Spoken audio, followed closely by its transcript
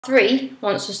3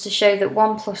 wants us to show that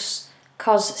 1 plus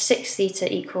cos 6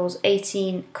 theta equals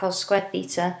 18 cos squared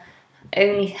theta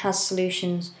only has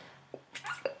solutions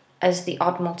as the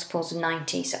odd multiples of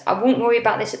 90. So I won't worry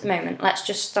about this at the moment. Let's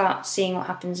just start seeing what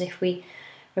happens if we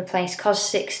replace cos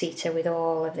 6 theta with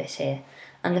all of this here.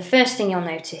 And the first thing you'll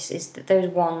notice is that those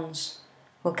 1's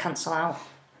will cancel out,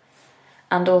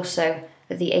 and also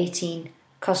that the 18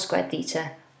 cos squared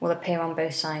theta will appear on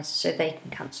both sides, so they can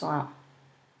cancel out.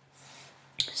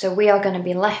 So we are going to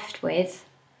be left with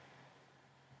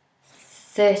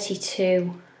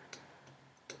 32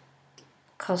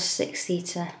 cos 6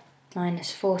 theta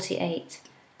minus 48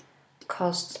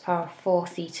 cos to the power of 4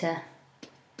 theta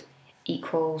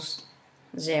equals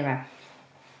 0.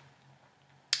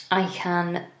 I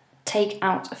can take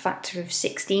out a factor of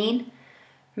 16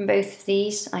 from both of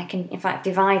these. I can in fact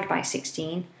divide by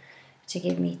 16 to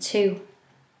give me 2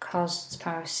 cos to the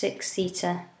power of 6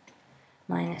 theta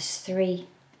minus 3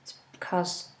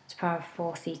 cos to the power of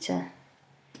 4 theta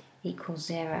equals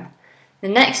 0. The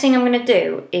next thing I'm going to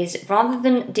do is, rather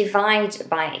than divide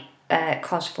by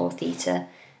cos 4 theta,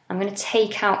 I'm going to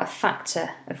take out a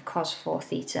factor of cos 4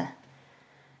 theta.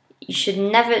 You should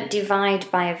never divide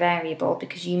by a variable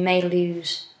because you may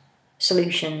lose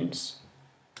solutions.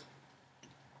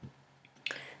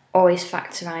 Always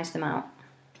factorise them out.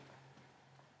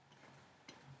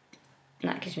 And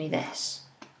that gives me this.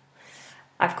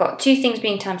 I've got two things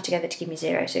being times together to give me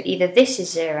 0. So either this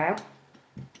is 0,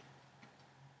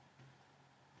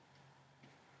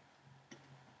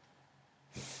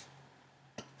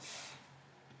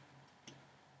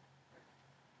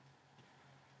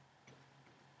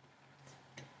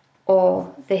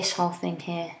 or this whole thing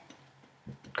here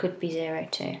could be 0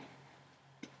 too.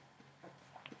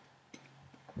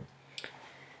 I'm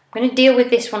going to deal with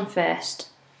this one first.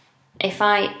 If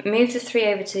I move the 3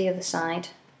 over to the other side,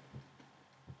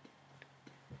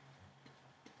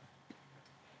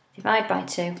 divide by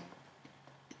 2,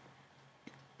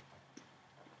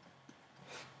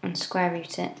 and square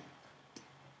root it,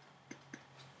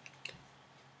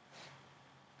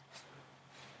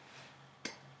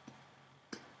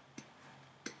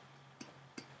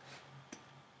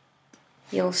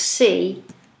 you'll see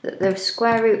that the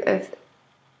square root of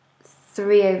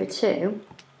 3 over 2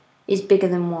 is bigger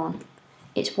than 1.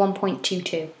 It's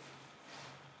 1.22.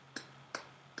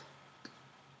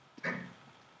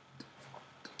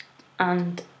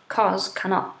 And cos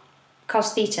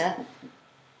theta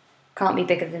can't be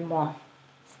bigger than 1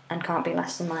 and can't be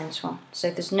less than minus 1. So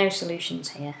there's no solutions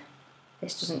here.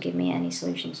 This doesn't give me any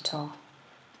solutions at all.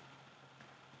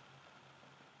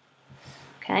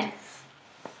 Okay.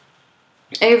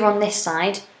 Over on this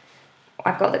side,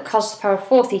 I've got that cos to the power of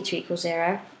 4 theta equals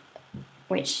 0,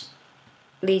 which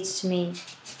leads to me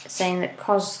saying that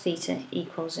cos theta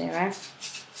equals 0.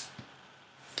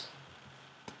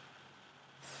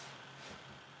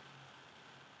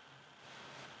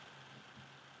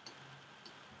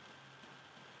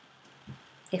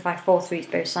 If I 4 through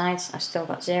both sides, I've still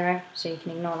got 0, so you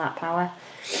can ignore that power.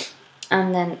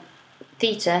 And then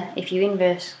theta, if you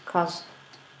inverse cos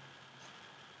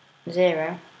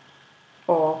 0,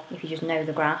 or if you just know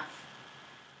the graph,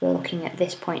 we're looking at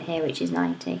this point here, which is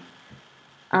 90,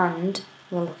 and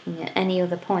we're looking at any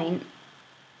other point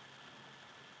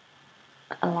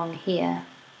along here,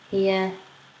 here,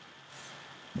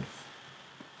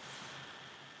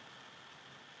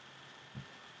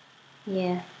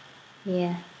 here,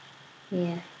 here,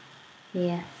 here,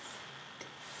 here,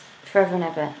 forever and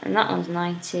ever. And that one's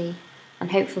 90,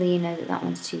 and hopefully you know that that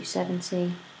one's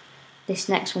 270. This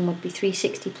next one would be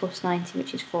 360 plus 90,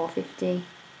 which is 450.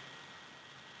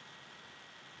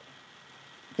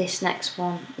 This next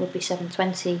one would be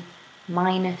 720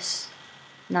 minus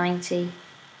 90,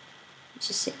 which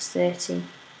is 630.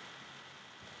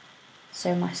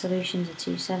 So my solutions are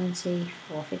 270,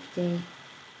 450,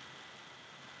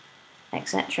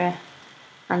 etc.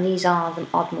 And these are the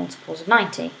odd multiples of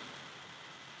 90.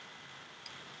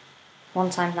 1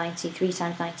 times 90, 3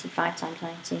 times 90, 5 times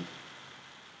 90.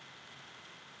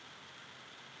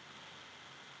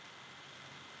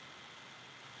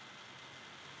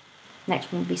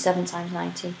 Next one would be 7 times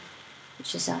 90,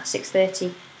 which is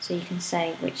 630. So you can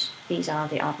say which these are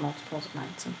the odd multiples of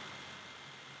 90.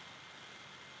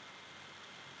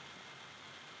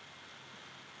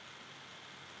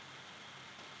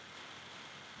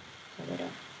 So we're done.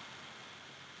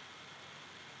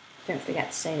 Don't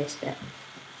forget to say this bit.